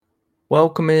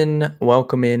Welcome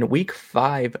in week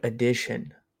 5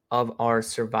 edition of our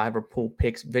Survivor Pool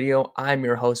Picks video. I'm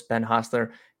your host, Ben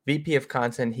Hostler, VP of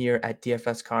Content here at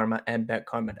DFS Karma and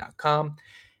BetKarma.com.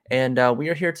 And we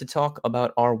are here to talk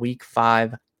about our week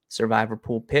 5 Survivor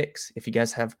Pool Picks. If you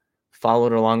guys have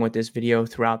followed along with this video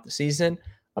throughout the season,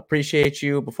 appreciate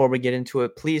you. Before we get into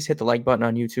it, please hit the like button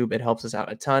on YouTube. It helps us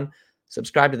out a ton.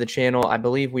 Subscribe to the channel. I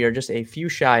believe we are just a few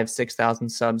shy of 6,000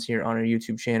 subs here on our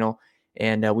YouTube channel.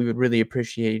 And we would really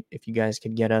appreciate if you guys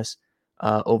could get us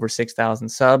over 6,000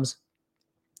 subs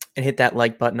and hit that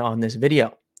like button on this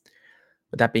video.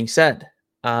 With that being said,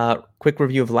 quick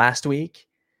review of last week.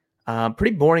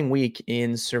 Pretty boring week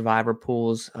in Survivor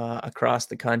pools across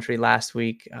the country last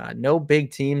week. No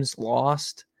big teams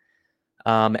lost.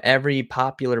 Every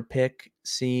popular pick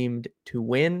seemed to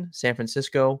win. San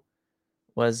Francisco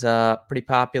was pretty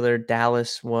popular.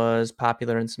 Dallas was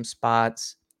popular in some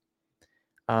spots.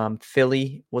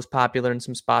 Philly was popular in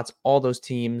some spots. All those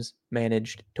teams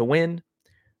managed to win.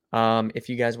 If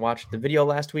you guys watched the video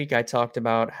last week, I talked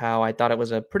about how I thought it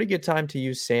was a pretty good time to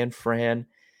use San Fran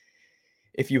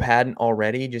if you hadn't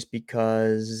already, just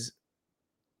because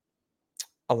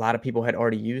a lot of people had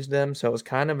already used them. So it was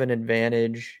kind of an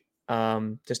advantage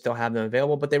to still have them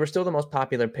available, but they were still the most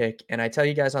popular pick. And I tell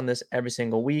you guys on this every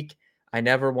single week, I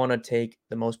never want to take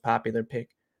the most popular pick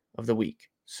of the week.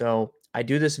 So I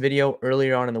do this video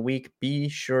earlier on in the week. Be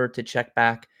sure to check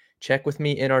with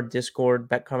me in our Discord,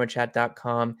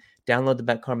 betkarmachat.com. Download the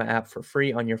BetKarma app for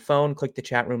free on your phone. Click the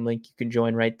chat room link. You can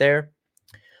join right there.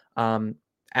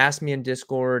 Ask me in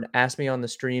Discord. Ask me on the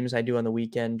streams I do on the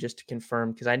weekend just to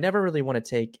confirm, because I never really want to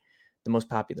take the most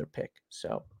popular pick.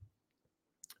 So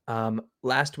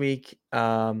last week,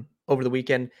 over the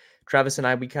weekend, Travis and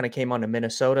I, we kind of came on to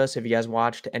Minnesota. So if you guys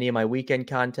watched any of my weekend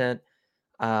content,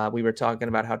 we were talking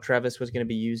about how Travis was going to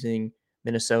be using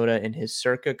Minnesota in his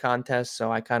Circa contest.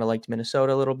 So I kind of liked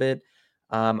Minnesota a little bit.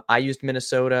 I used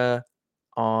Minnesota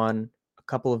on a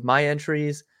couple of my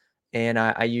entries, and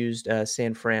I used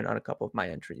San Fran on a couple of my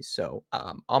entries. So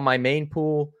on my main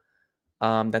pool,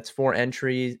 that's 4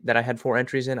 entries that I had 4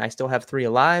 entries in. I still have 3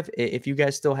 alive. If you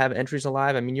guys still have entries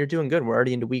alive, I mean, you're doing good. We're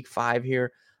already into week 5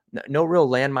 here. No real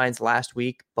landmines last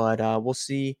week, but we'll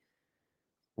see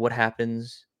what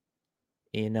happens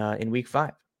in week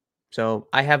 5. So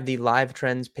I have the live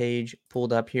trends page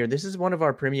pulled up here. This is one of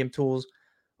our premium tools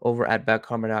over at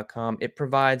betkarma.com. It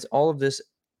provides all of this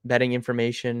betting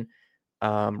information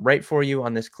right for you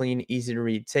on this clean, easy to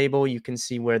read table. You can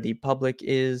see where the public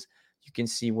is. You can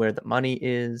see where the money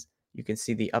is. You can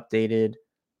see the updated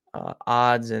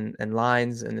odds and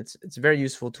lines, and it's a very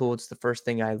useful tool. It's the first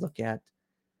thing I look at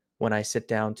when I sit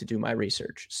down to do my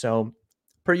research. So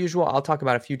per usual, I'll talk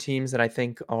about a few teams that I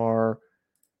think are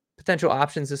potential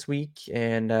options this week,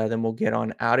 and then we'll get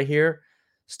on out of here.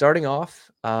 Starting off,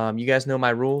 you guys know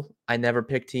my rule. I never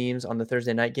pick teams on the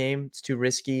Thursday night game. It's too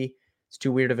risky. It's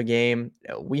too weird of a game.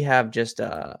 We have just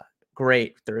a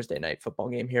great Thursday night football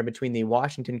game here between the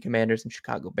Washington Commanders and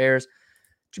Chicago Bears.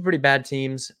 2 pretty bad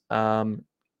teams. I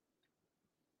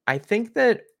think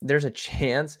that there's a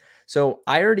chance. So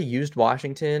I already used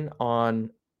Washington on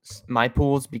my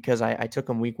pools because I took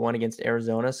them week 1 against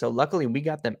Arizona. So luckily we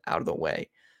got them out of the way.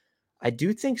 I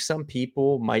do think some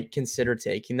people might consider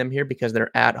taking them here because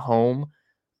they're at home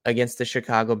against the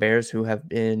Chicago Bears, who have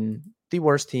been the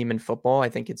worst team in football. I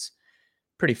think it's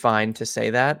pretty fine to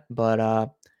say that, but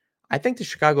I think the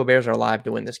Chicago Bears are alive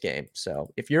to win this game.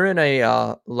 So if you're in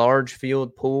a large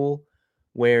field pool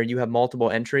where you have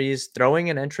multiple entries, throwing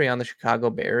an entry on the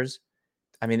Chicago Bears,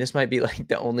 I mean, this might be like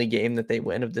the only game that they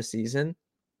win of the season.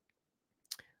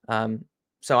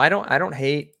 So I don't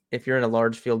hate if you're in a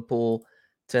large field pool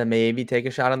to maybe take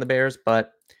a shot on the Bears,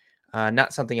 but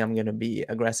not something I'm going to be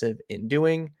aggressive in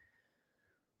doing.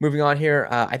 Moving on here,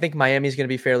 I think Miami is going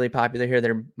to be fairly popular here.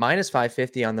 They're minus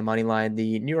 550 on the money line.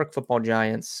 The New York Football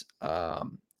Giants,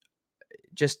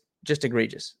 just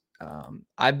egregious.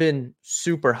 I've been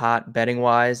super hot betting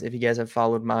wise. If you guys have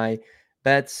followed my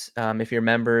bets, if you're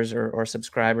members or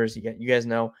subscribers, you guys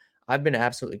know I've been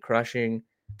absolutely crushing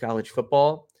college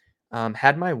football.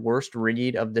 Had my worst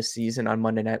read of the season on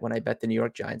Monday night when I bet the New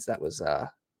York Giants. That was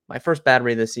my first bad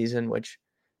read of the season, which,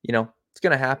 it's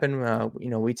going to happen.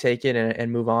 We take it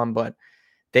and move on, but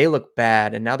they look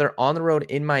bad. And now they're on the road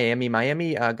in Miami.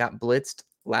 Miami got blitzed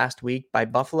last week by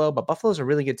Buffalo, but Buffalo's a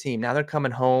really good team. Now they're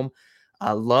coming home.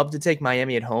 Love to take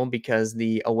Miami at home because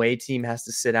the away team has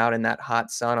to sit out in that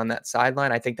hot sun on that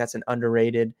sideline. I think that's an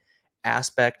underrated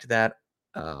aspect that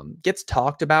gets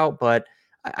talked about, but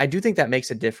I do think that makes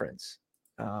a difference,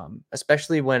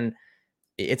 especially when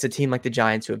it's a team like the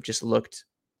Giants who have just looked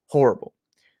horrible.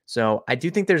 So I do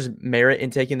think there's merit in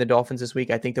taking the Dolphins this week.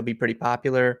 I think they'll be pretty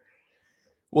popular.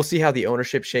 We'll see how the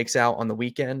ownership shakes out on the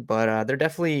weekend, but they're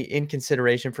definitely in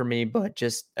consideration for me, but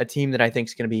just a team that I think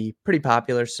is going to be pretty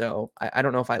popular. So I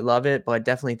don't know if I love it, but I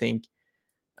definitely think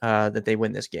that they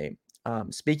win this game.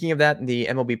 Speaking of that, the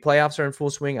MLB playoffs are in full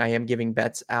swing. I am giving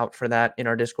bets out for that in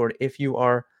our Discord. If you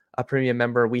are a premium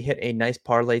member, we hit a nice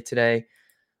parlay today.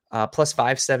 Plus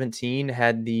 517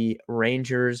 had the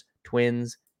Rangers,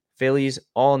 Twins, Phillies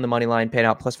all in the money line, paid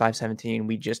out plus 517.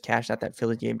 We just cashed out that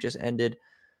Phillies game, just ended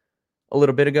a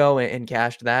little bit ago and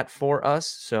cashed that for us.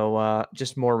 So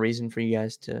just more reason for you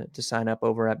guys to sign up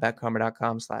over at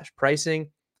betkarma.com/pricing.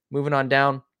 Moving on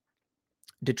down,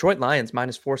 Detroit Lions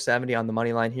minus 470 on the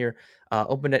money line here.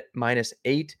 Opened at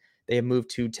 -8. They have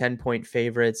moved to 10-point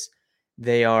favorites.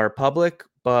 They are public,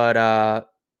 but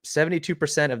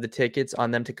 72% of the tickets on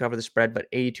them to cover the spread, but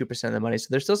 82% of the money. So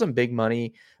there's still some big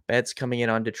money bets coming in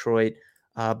on Detroit.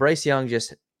 Bryce Young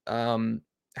just hasn't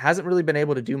really been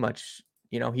able to do much.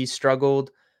 He struggled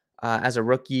as a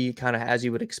rookie, kind of as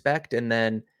you would expect. And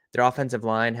then their offensive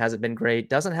line hasn't been great.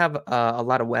 Doesn't have a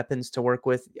lot of weapons to work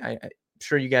with. I'm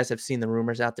sure you guys have seen the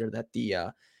rumors out there that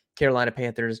the Carolina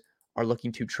Panthers are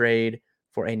looking to trade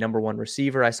for a number one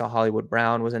receiver. I saw Hollywood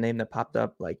Brown was a name that popped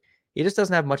up. Like, he just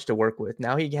doesn't have much to work with.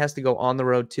 Now he has to go on the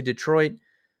road to Detroit.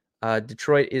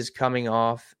 Detroit is coming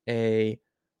off a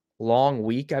long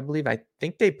week, I believe. I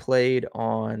think they played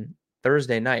on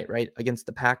Thursday night, right, against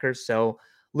the Packers. So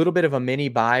a little bit of a mini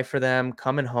bye for them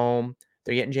coming home.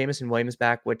 They're getting Jameson Williams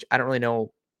back, which I don't really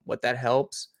know what that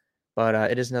helps, but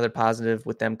it is another positive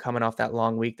with them coming off that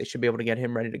long week. They should be able to get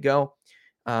him ready to go.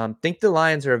 Think the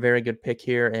Lions are a very good pick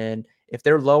here, and if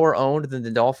they're lower owned than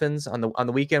the Dolphins on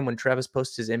the weekend when Travis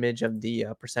posts his image of the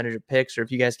percentage of picks, or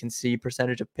if you guys can see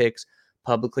percentage of picks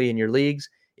publicly in your leagues,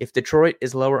 if Detroit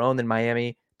is lower owned than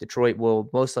Miami, Detroit will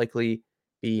most likely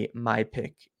be my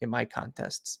pick in my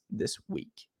contests this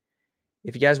week.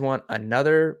 If you guys want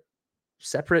another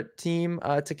separate team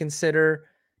to consider,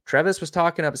 Travis was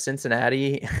talking up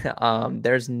Cincinnati.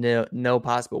 There's no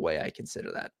possible way I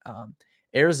consider that.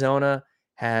 Arizona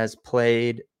has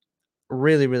played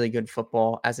really, really good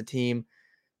football as a team.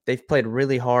 They've played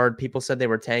really hard. People said they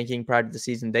were tanking prior to the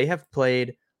season. They have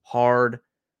played hard.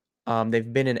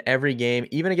 They've been in every game,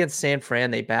 even against San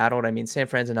Fran. They battled. I mean, San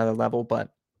Fran's another level,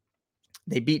 but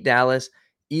they beat Dallas.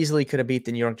 Easily could have beat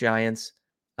the New York Giants.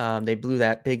 They blew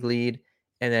that big lead,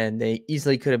 and then they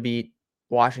easily could have beat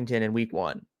Washington in Week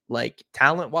 1. Like,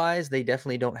 talent-wise, they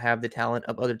definitely don't have the talent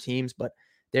of other teams, but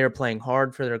they're playing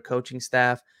hard for their coaching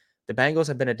staff. The Bengals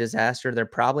have been a disaster. They're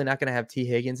probably not going to have T.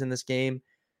 Higgins in this game,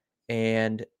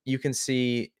 and you can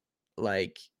see,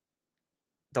 like,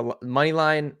 the money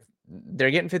line,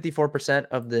 they're getting 54%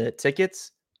 of the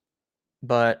tickets,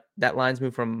 but that line's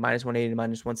moved from -180 to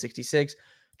 -166.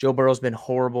 Joe Burrow's been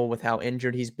horrible with how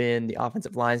injured he's been. The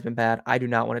offensive line's been bad. I do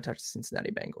not want to touch the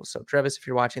Cincinnati Bengals. So, Travis, if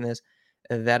you're watching this,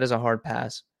 that is a hard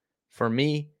pass. For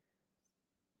me,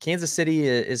 Kansas City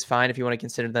is fine if you want to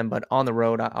consider them, but on the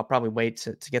road, I'll probably wait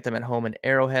to get them at home in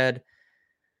Arrowhead.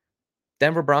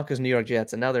 Denver Broncos, New York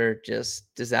Jets, another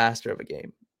just disaster of a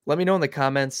game. Let me know in the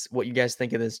comments what you guys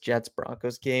think of this Jets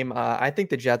Broncos game. I think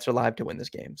the Jets are live to win this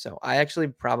game. So I actually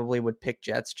probably would pick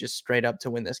Jets just straight up to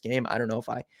win this game. I don't know if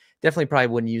I definitely probably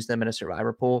wouldn't use them in a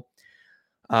survivor pool.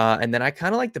 And then I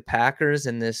kind of like the Packers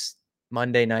in this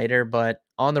Monday nighter, but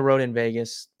on the road in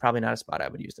Vegas, probably not a spot I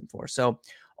would use them for. So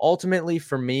ultimately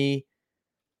for me,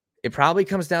 it probably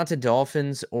comes down to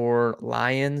Dolphins or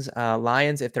Lions.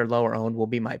 Lions, if they're lower owned, will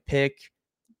be my pick.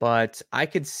 But I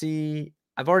could see,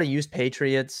 I've already used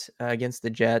Patriots against the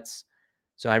Jets,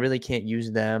 so I really can't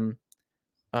use them.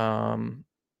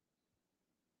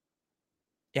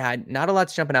 Yeah, not a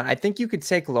lot's jumping out. I think you could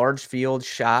take large field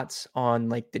shots on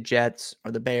like the Jets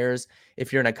or the Bears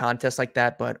if you're in a contest like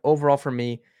that. But overall, for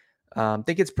me, I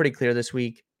think it's pretty clear this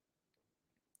week.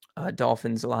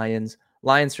 Dolphins, Lions.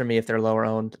 Lions for me, if they're lower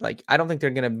owned, like I don't think they're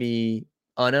going to be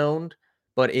unowned.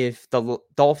 But if the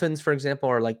Dolphins, for example,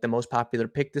 are like the most popular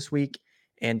pick this week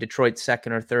and Detroit's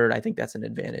second or third, I think that's an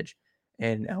advantage.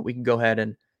 And we can go ahead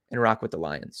and rock with the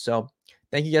Lions. So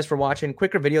thank you guys for watching.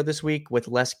 Quicker video this week with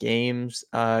less games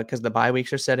because the bye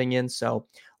weeks are setting in. So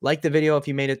like the video if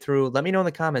you made it through. Let me know in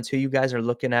the comments who you guys are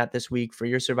looking at this week for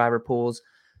your survivor pools.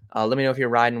 Let me know if you're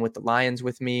riding with the Lions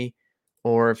with me,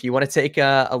 or if you want to take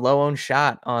a low-owned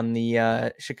shot on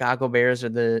the Chicago Bears or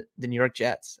the New York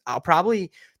Jets. I'll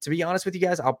probably, to be honest with you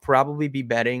guys, I'll probably be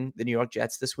betting the New York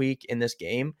Jets this week in this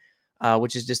game,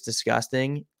 which is just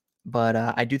disgusting. But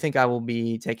I do think I will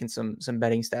be taking some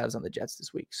betting stabs on the Jets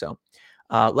this week. So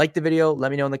like the video.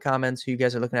 Let me know in the comments who you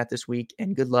guys are looking at this week,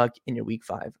 and good luck in your Week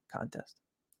 5 contest.